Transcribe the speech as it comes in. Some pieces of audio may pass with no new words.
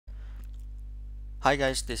Hi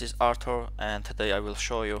guys, this is Arthur and today I will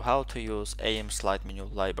show you how to use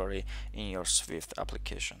AMSlideMenu library in your Swift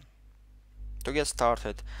application. To get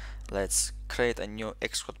started, let's create a new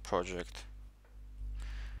Xcode project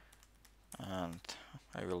and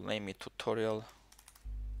I will name it tutorial.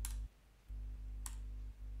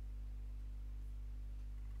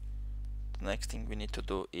 The next thing we need to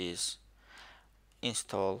do is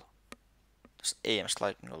install this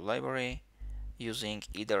AMSlideMenu library using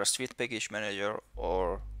either a Swift package manager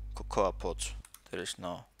or Cocoa Pods. There is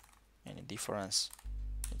no any difference,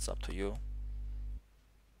 it's up to you.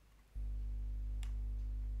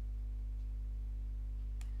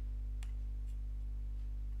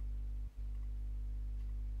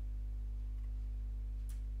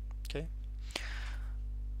 Okay,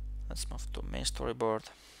 let's move to main storyboard,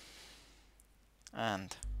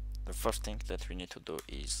 and the first thing that we need to do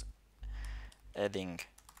is adding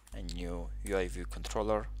a new UI view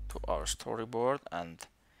controller to our storyboard and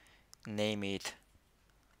name it,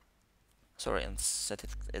 and set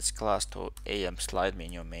its class to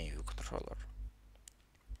AMSlideMenu2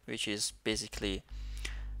 which is basically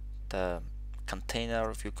the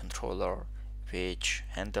container view controller which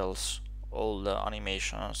handles all the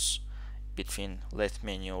animations between left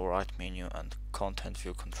menu, right menu and content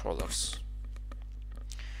view controllers.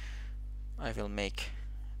 I will make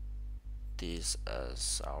this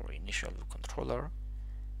as our initial view controller,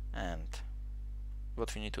 and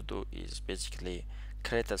what we need to do is basically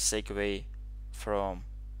create a segue from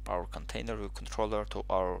our container view controller to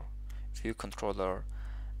our view controller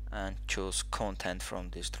and choose content from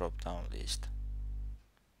this drop down list.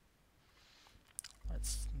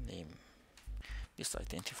 Let's name this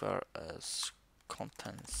identifier as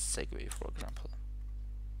content segue, for example.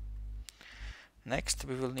 Next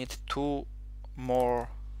we will need two more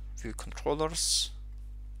view controllers,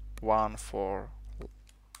 one for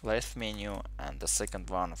left menu and the second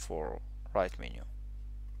one for right menu.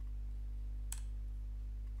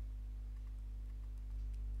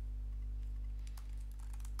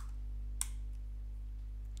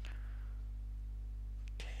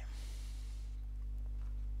 Okay.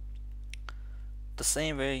 The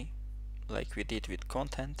same way like we did with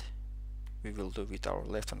content, we will do with our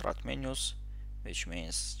left and right menus, which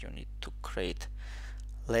means you need to create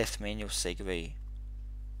left menu segue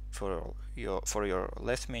for your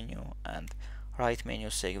left menu and right menu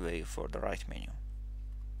segue for the right menu.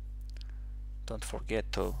 Don't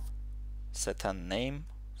forget to set a name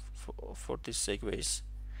for these segues.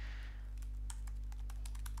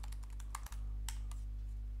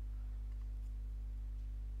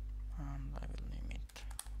 And I will name it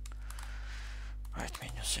right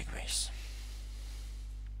menu segues.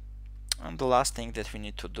 And the last thing that we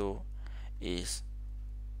need to do is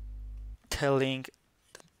telling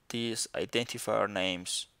these identifier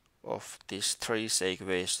names of these three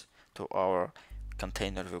segues to our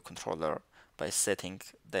container view controller by setting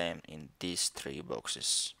them in these three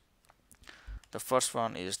boxes. The first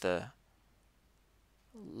one is the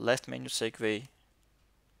left menu segue.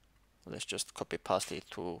 Let's just copy paste it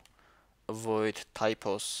to avoid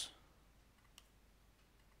typos.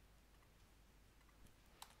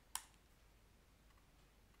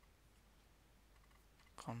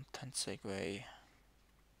 Content segue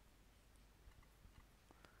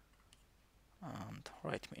and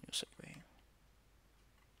right menu segue.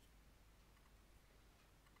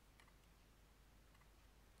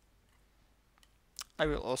 I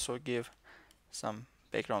will also give some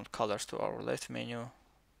background colors to our left menu,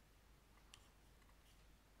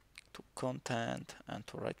 to content and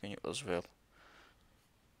to right menu as well,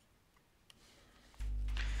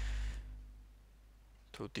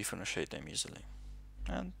 to differentiate them easily.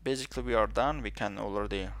 And basically we are done. We can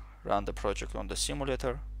already run the project on the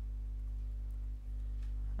simulator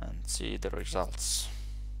and see the results.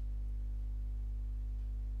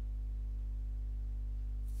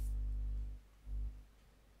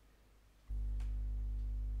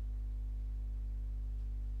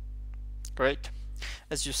 Great.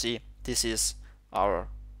 As you see, this is our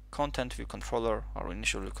content view controller, our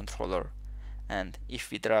initial view controller, and if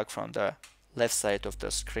we drag from the left side of the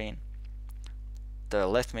screen, the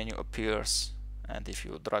left menu appears, and if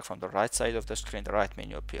you drag from the right side of the screen, the right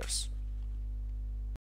menu appears.